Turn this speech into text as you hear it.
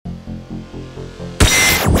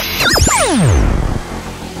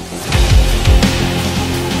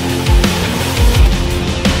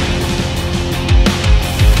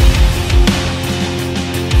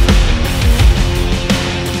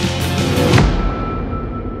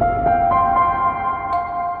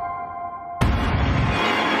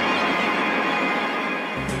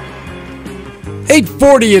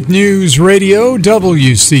840 at News Radio,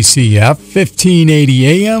 WCCF,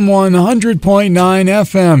 1580 AM, 100.9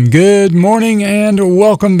 FM. Good morning and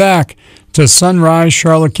welcome back to Sunrise,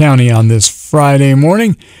 Charlotte County on this Friday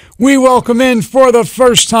morning. We welcome in for the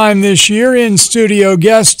first time this year in studio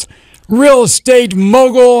guest, real estate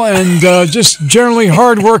mogul and just generally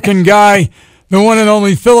hardworking guy, the one and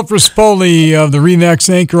only Philip Rispoli of the RE/MAX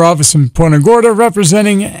Anchor office in Punta Gorda,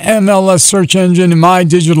 representing MLS search engine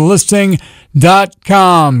MyDigitalListing.com.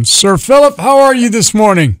 Sir Philip, how are you this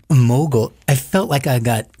morning? A mogul. I felt like I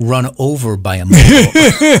got run over by a mogul.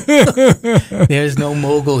 There's no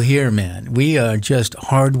mogul here, man. We are just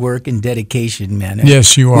hard work and dedication, man.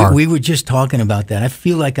 Yes, you are. We were just talking about that. I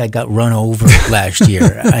feel like I got run over last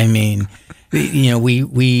year. I mean,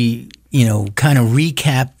 we kind of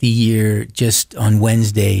recap the year just on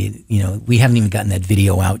Wednesday. We haven't even gotten that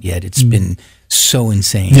video out yet. It's been so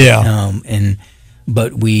insane. Yeah.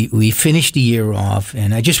 But we finished the year off,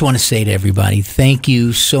 and I just want to say to everybody, thank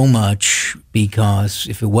you so much, because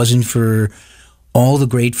if it wasn't for all the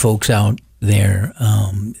great folks out there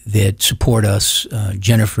that support us,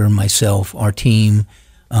 Jennifer, myself, our team,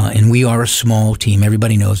 and we are a small team.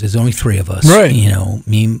 Everybody knows there's only three of us. Right.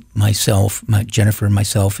 Me, myself, Jennifer,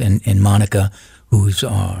 myself, and Monica, who's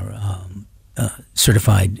our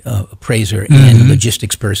certified appraiser and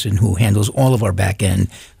logistics person who handles all of our back end.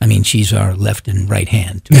 I mean, she's our left and right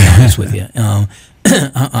hand, to be honest with you. I'm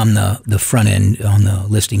the front end on the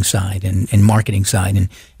listing side and marketing side,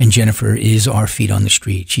 and Jennifer is our feet on the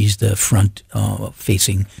street. She's the front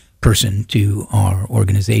facing person to our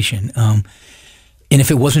organization. And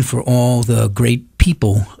if it wasn't for all the great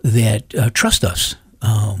people that trust us,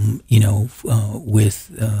 with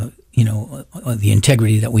the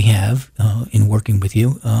integrity that we have in working with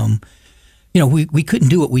you, we couldn't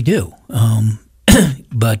do what we do.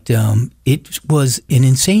 But it was an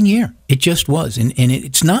insane year. It just was. And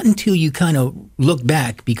it's not until you kind of look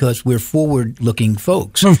back, because we're forward-looking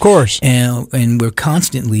folks. Of course. And we're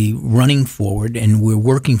constantly running forward, and we're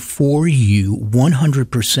working for you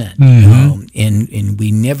 100%. And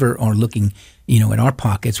we never are looking, at our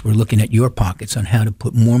pockets. We're looking at your pockets on how to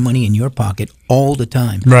put more money in your pocket all the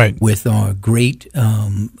time. Right. With our great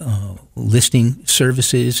listing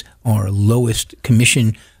services, our lowest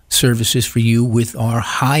commission services for you, with our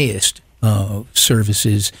highest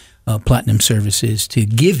services, platinum services to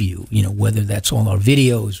give you, whether that's all our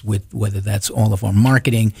videos, whether that's all of our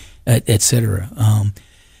marketing, et cetera.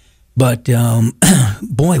 But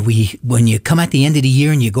boy, when you come at the end of the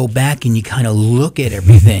year and you go back and you kind of look at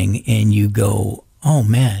everything and you go, oh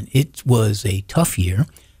man, it was a tough year,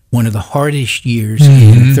 one of the hardest years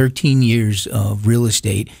in 13 years of real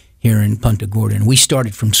estate here in Punta Gorda. And we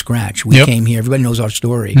started from scratch. We came here, everybody knows our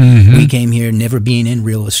story. We came here never being in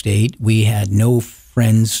real estate. We had no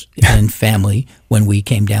friends and family when we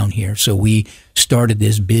came down here. So we started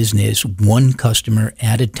this business one customer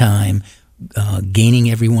at a time, gaining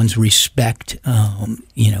everyone's respect, and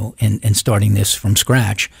starting this from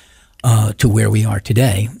scratch to where we are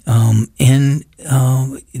today. And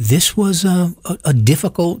this was a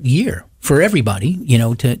difficult year for everybody,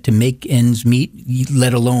 to make ends meet,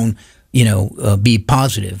 let alone, be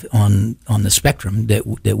positive on the spectrum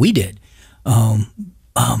that we did.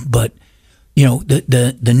 But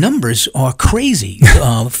the numbers are crazy.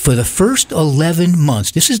 For the first 11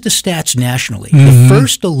 months, this is the stats nationally, the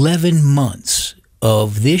first 11 months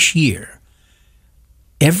of this year,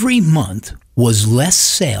 every month was less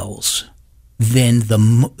sales than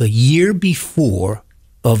the year before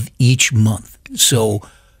of each month. So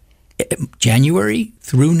January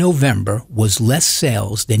through November was less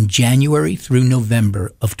sales than January through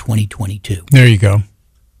November of 2022. There you go.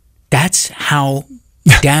 That's how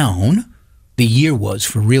down the year was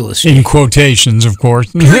for real estate. In quotations, of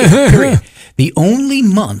course. Period. The only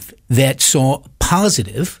month that saw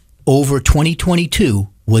positive over 2022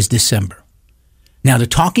 was December. Now, the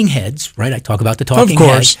talking heads, right? I talk about the talking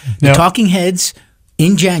heads. The talking heads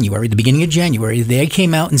in January, the beginning of January, they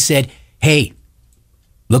came out and said, hey,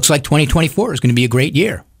 looks like 2024 is going to be a great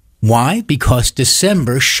year. Why? Because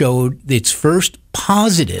December showed its first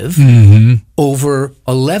positive over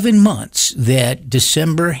 11 months, that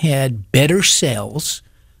December had better sales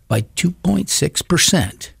by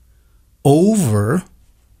 2.6% over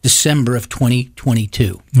December of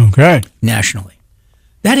 2022. Okay. Nationally.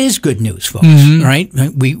 That is good news, folks, right?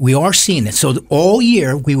 We are seeing this. So all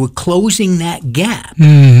year we were closing that gap,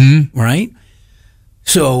 right?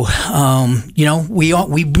 So,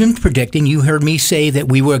 we've been predicting. You heard me say that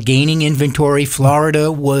we were gaining inventory.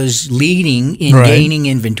 Florida was leading in gaining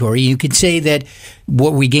inventory. You could say that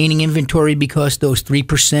what we gaining inventory because those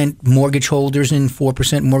 3% mortgage holders and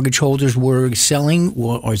 4% mortgage holders were selling,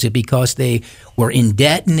 or is it because they were in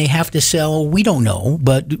debt and they have to sell? We don't know,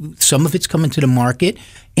 but some of it's coming to the market.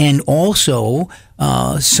 And also,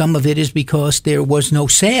 some of it is because there was no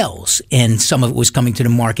sales, and some of it was coming to the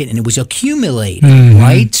market and it was accumulating,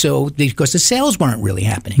 right? So, because the sales weren't really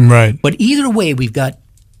happening. Right. But either way, we've got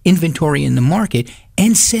inventory in the market,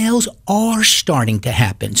 and sales are starting to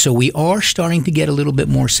happen. So, we are starting to get a little bit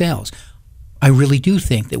more sales. I really do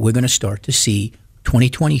think that we're going to start to see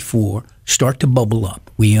 2024 start to bubble up,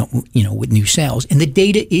 with new sales. And the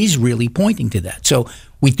data is really pointing to that. So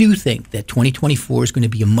we do think that 2024 is going to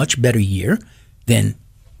be a much better year than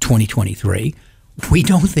 2023. We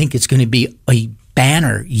don't think it's going to be a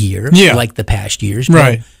banner year like the past years.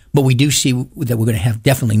 Right. But we do see that we're going to have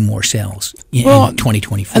definitely more sales in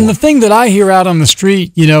 2024. And the thing that I hear out on the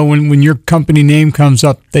street, when your company name comes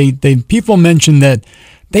up, people mention that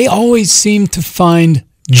they always seem to find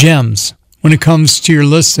gems when it comes to your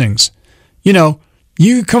listings.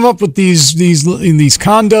 You come up with these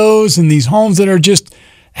condos and these homes that are just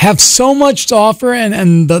have so much to offer,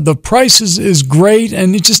 and the price is great,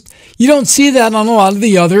 and you don't see that on a lot of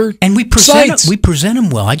the other and we sites. We present them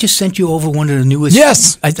well. I just sent you over one of the newest.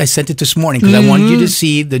 Yes, I sent it this morning because I wanted you to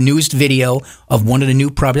see the newest video of one of the new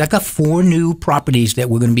properties. I've got 4 new properties that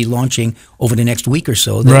we're going to be launching over the next week or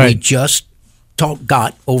so that we just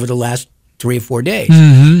got over the last 3 or 4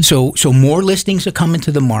 days. So more listings are coming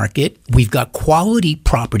to the market. We've got quality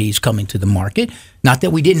properties coming to the market. Not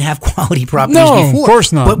that we didn't have quality properties before. No, of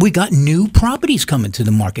course not. But we got new properties coming to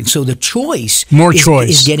the market. So the choice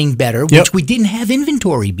is getting better, which we didn't have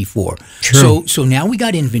inventory before. True. So now we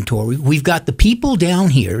got inventory. We've got the people down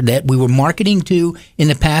here that we were marketing to in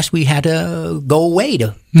the past. We had to go away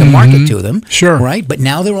to market to them. Sure. Right? But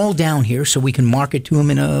now they're all down here, so we can market to them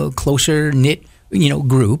in a closer knit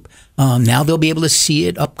group. Now they'll be able to see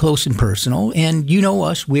it up close and personal. And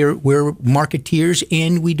us, we're marketeers,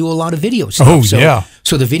 and we do a lot of video stuff.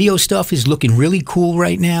 So the video stuff is looking really cool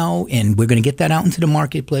right now, and we're going to get that out into the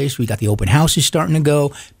marketplace. We got the open houses starting to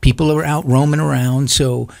go. People are out roaming around.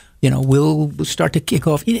 So, we'll start to kick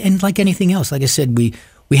off. And like anything else, like I said, we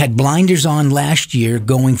had blinders on last year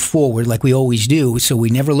going forward like we always do. So we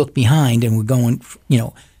never look behind, and we're going,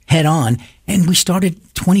 head on, and we started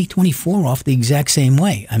 2024 off the exact same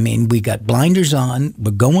way. I mean, we got blinders on,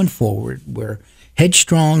 we're going forward, we're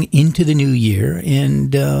headstrong into the new year,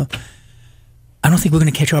 and I don't think we're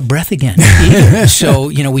going to catch our breath again either. So,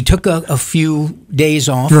 we took a few days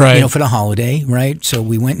off, for the holiday, right? So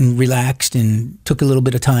we went and relaxed and took a little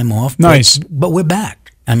bit of time off. Nice. But we're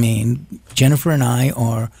back. I mean, Jennifer and I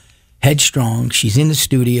are headstrong. She's in the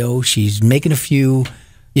studio. She's making a few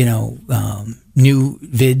new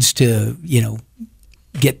vids to,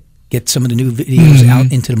 get some of the new videos out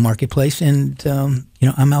into the marketplace. And,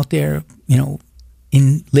 I'm out there,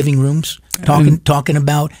 in living rooms talking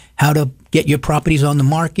about how to get your properties on the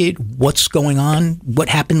market, what's going on, what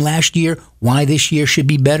happened last year, why this year should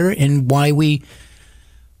be better, and why we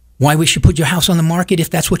should put your house on the market if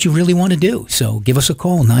that's what you really want to do. So give us a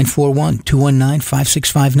call,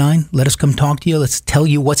 941-219-5659. Let us come talk to you. Let's tell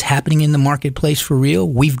you what's happening in the marketplace for real.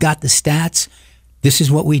 We've got the stats. This is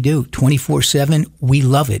what we do 24/7. We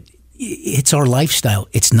love it. It's our lifestyle.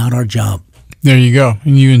 It's not our job. There you go,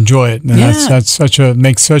 and you enjoy it, and that's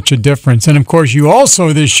makes such a difference. And of course, you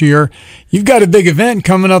also this year you've got a big event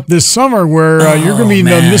coming up this summer where you're going to be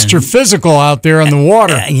Mr. Physical out there on the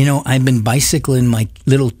water. I've been bicycling my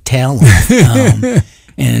little tail off,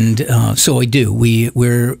 and so I do. We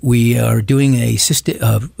are doing a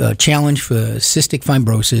challenge for cystic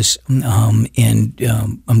fibrosis, and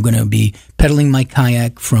I'm going to be pedaling my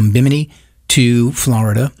kayak from Bimini to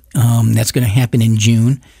Florida. That's going to happen in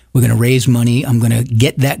June. We're going to raise money. I'm going to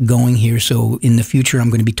get that going here. So in the future, I'm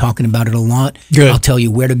going to be talking about it a lot. Good. I'll tell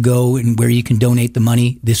you where to go and where you can donate the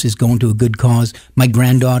money. This is going to a good cause. My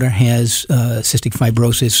granddaughter has cystic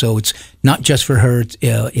fibrosis, so it's not just for her,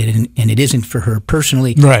 and it isn't for her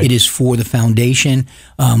personally. Right. It is for the foundation.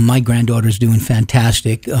 My granddaughter's doing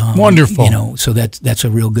fantastic. Wonderful. So that's a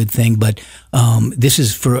real good thing. But this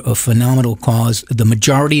is for a phenomenal cause. The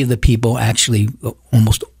majority of the people, actually,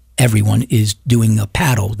 almost everyone, is doing a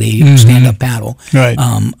paddle. They stand-up paddle. Right.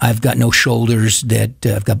 I've got no shoulders.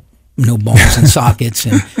 I've got no balls and sockets,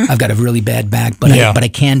 and I've got a really bad back. But I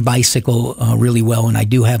can bicycle really well, and I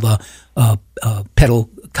do have a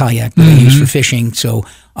pedal kayak that I use for fishing. So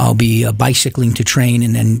I'll be bicycling to train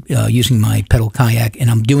and then using my pedal kayak. And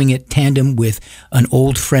I'm doing it tandem with an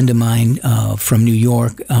old friend of mine from New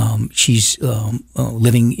York. She's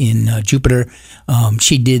living in Jupiter.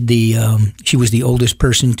 She was the oldest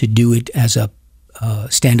person to do it as a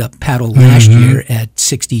stand-up paddle last year at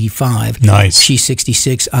 65. Nice. She's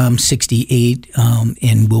 66. I'm 68,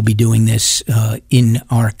 and we'll be doing this in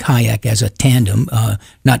our kayak as a tandem,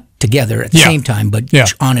 not together at the same time, but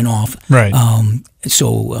on and off. Right.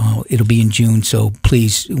 So it'll be in June. So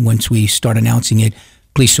please, once we start announcing it,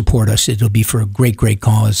 please support us. It'll be for a great, great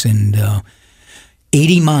cause. And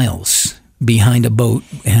 80 miles behind a boat.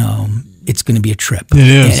 It's going to be a trip. It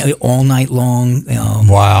is. And all night long.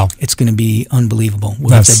 Wow. It's going to be unbelievable.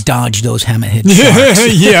 We'll have to dodge those hammerhead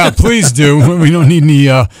sharks. Yeah, please do. We don't need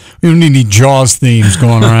any Jaws themes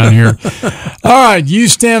going around here. All right, you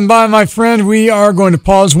stand by, my friend. We are going to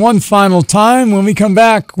pause one final time. When we come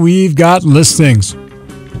back, we've got listings.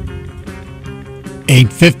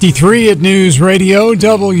 8:53 at News Radio,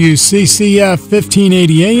 WCCF,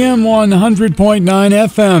 1580 AM, 100.9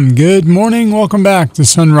 FM. Good morning. Welcome back to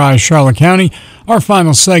Sunrise, Charlotte County, our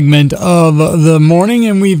final segment of the morning.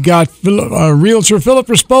 And we've got Realtor Philip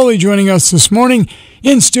Rispoli joining us this morning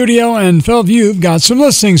in studio. And Philip, you've got some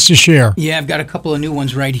listings to share. Yeah, I've got a couple of new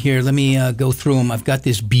ones right here. Let me go through them. I've got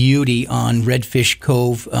this beauty on Redfish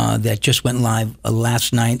Cove that just went live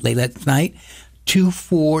late last night.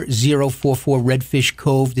 24044 Redfish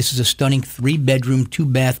Cove. This is a stunning 3-bedroom,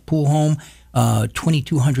 2-bath pool home,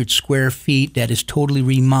 2,200 square feet that is totally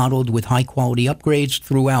remodeled with high-quality upgrades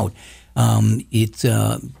throughout.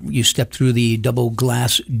 You step through the double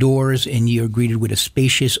glass doors and you're greeted with a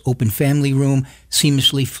spacious open family room,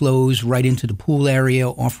 seamlessly flows right into the pool area,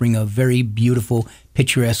 offering a very beautiful,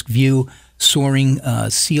 picturesque view. Soaring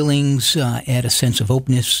ceilings add a sense of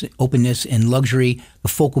openness and luxury. The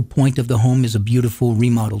focal point of the home is a beautiful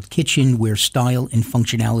remodeled kitchen where style and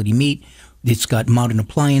functionality meet. It's got modern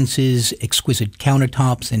appliances, exquisite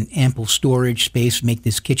countertops, and ample storage space make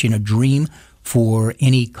this kitchen a dream for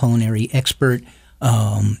any culinary expert,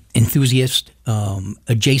 enthusiast.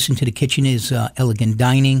 Adjacent to the kitchen is elegant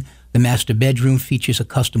dining. The master bedroom features a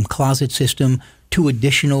custom closet system. 2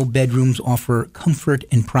 additional bedrooms offer comfort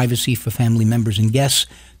and privacy for family members and guests.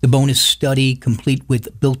 The bonus study, complete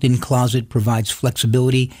with built-in closet, provides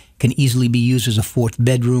flexibility, can easily be used as a 4th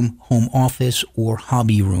bedroom, home office, or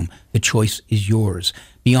hobby room. The choice is yours.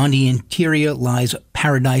 Beyond the interior lies a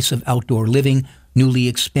paradise of outdoor living. Newly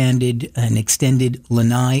expanded and extended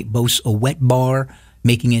lanai boasts a wet bar,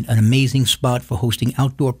 making it an amazing spot for hosting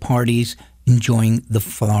outdoor parties, enjoying the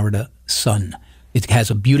Florida sun. It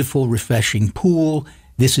has a beautiful, refreshing pool.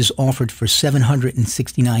 This is offered for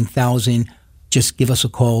 $769,000. Just give us a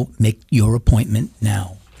call. Make your appointment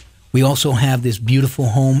now. We also have this beautiful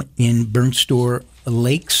home in Burnt Store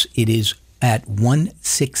Lakes. It is at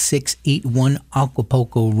 16681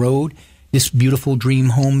 Acapulco Road. This beautiful dream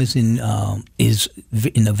home is in a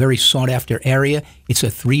very sought-after area. It's a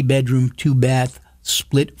 3-bedroom, 2-bath,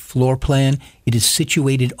 split floor plan. It is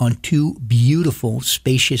situated on 2 beautiful,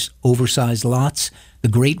 spacious, oversized lots. The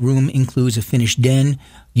great room includes a finished den.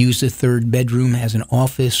 Use the 3rd bedroom as an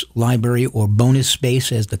office, library, or bonus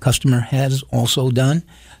space, as the customer has also done.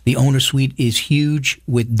 The owner suite is huge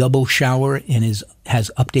with double shower and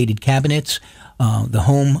has updated cabinets. The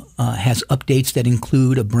home has updates that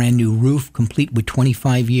include a brand new roof, complete with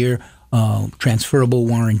 25-year transferable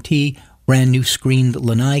warranty. Brand new screened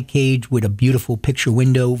lanai cage with a beautiful picture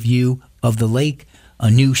window view of the lake. A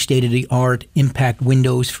new state-of-the-art impact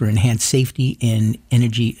windows for enhanced safety and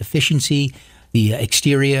energy efficiency. The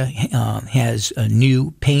exterior has a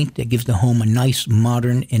new paint that gives the home a nice,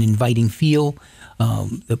 modern, and inviting feel.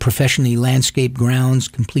 The professionally landscaped grounds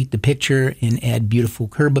complete the picture and add beautiful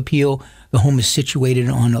curb appeal. The home is situated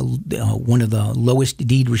on one of the lowest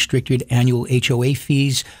deed-restricted annual HOA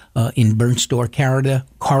fees in Burnt Store corridor,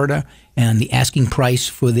 and the asking price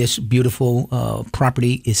for this beautiful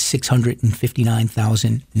property is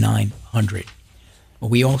 $659,900.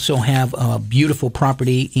 We also have a beautiful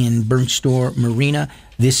property in Burnt Store Marina.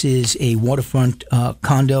 This is a waterfront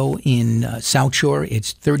condo in South Shore.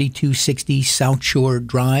 It's 3260 South Shore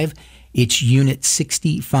Drive. It's Unit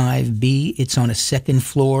 65B. It's on a 2nd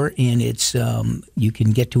floor, and it's you can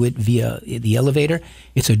get to it via the elevator.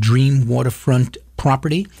 It's a dream waterfront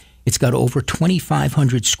property. It's got over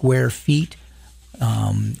 2,500 square feet.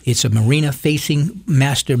 It's a marina-facing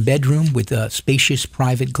master bedroom with a spacious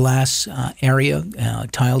private glass area,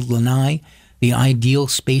 tiled lanai, the ideal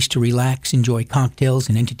space to relax, enjoy cocktails,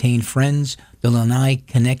 and entertain friends. The lanai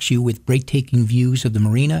connects you with breathtaking views of the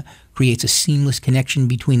marina, creates a seamless connection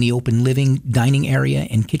between the open living, dining area,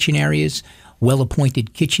 and kitchen areas.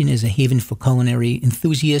 Well-appointed kitchen is a haven for culinary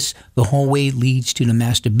enthusiasts. The hallway leads to the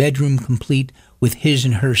master bedroom, complete with his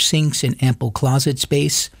and her sinks and ample closet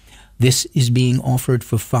space. This is being offered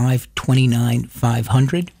for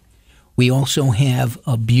 $529,500. We also have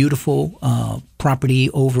a beautiful property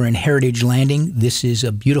over in Heritage Landing. This is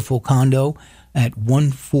a beautiful condo at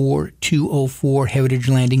 14204 Heritage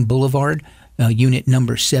Landing Boulevard, unit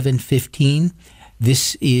number 715.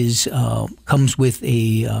 This is comes with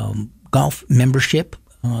a golf membership.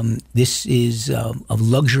 This is a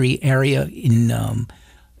luxury area in.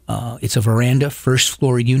 It's a veranda, first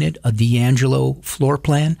floor unit, a D'Angelo floor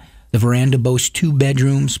plan. The veranda boasts 2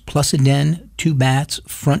 bedrooms plus a den, 2 baths,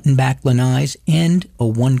 front and back lanais, and a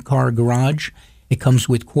 1-car garage. It comes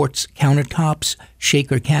with quartz countertops,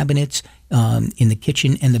 shaker cabinets in the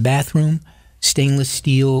kitchen and the bathroom, stainless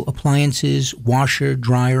steel appliances, washer,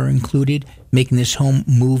 dryer included, making this home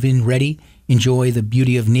move-in ready. Enjoy the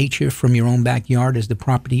beauty of nature from your own backyard as the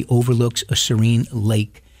property overlooks a serene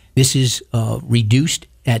lake. This is reduced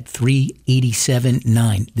at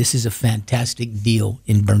 $387,900. This is a fantastic deal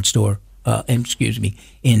in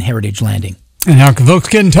in Heritage Landing. And how can folks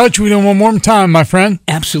get in touch with you one more time, my friend?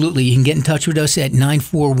 Absolutely. You can get in touch with us at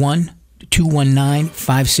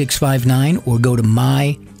 941-219-5659 or go to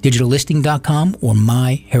mydigitallisting.com or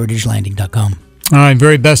myheritagelanding.com. All right,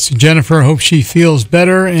 very best to Jennifer. Hope she feels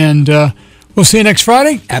better, and we'll see you next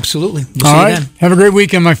Friday. Absolutely. We'll All see right. you then. Have a great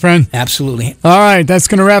weekend, my friend. Absolutely. All right, that's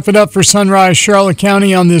going to wrap it up for Sunrise Charlotte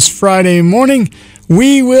County on this Friday morning.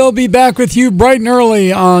 We will be back with you bright and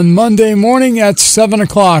early on Monday morning at 7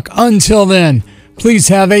 o'clock. Until then, please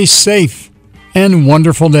have a safe and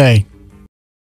wonderful day.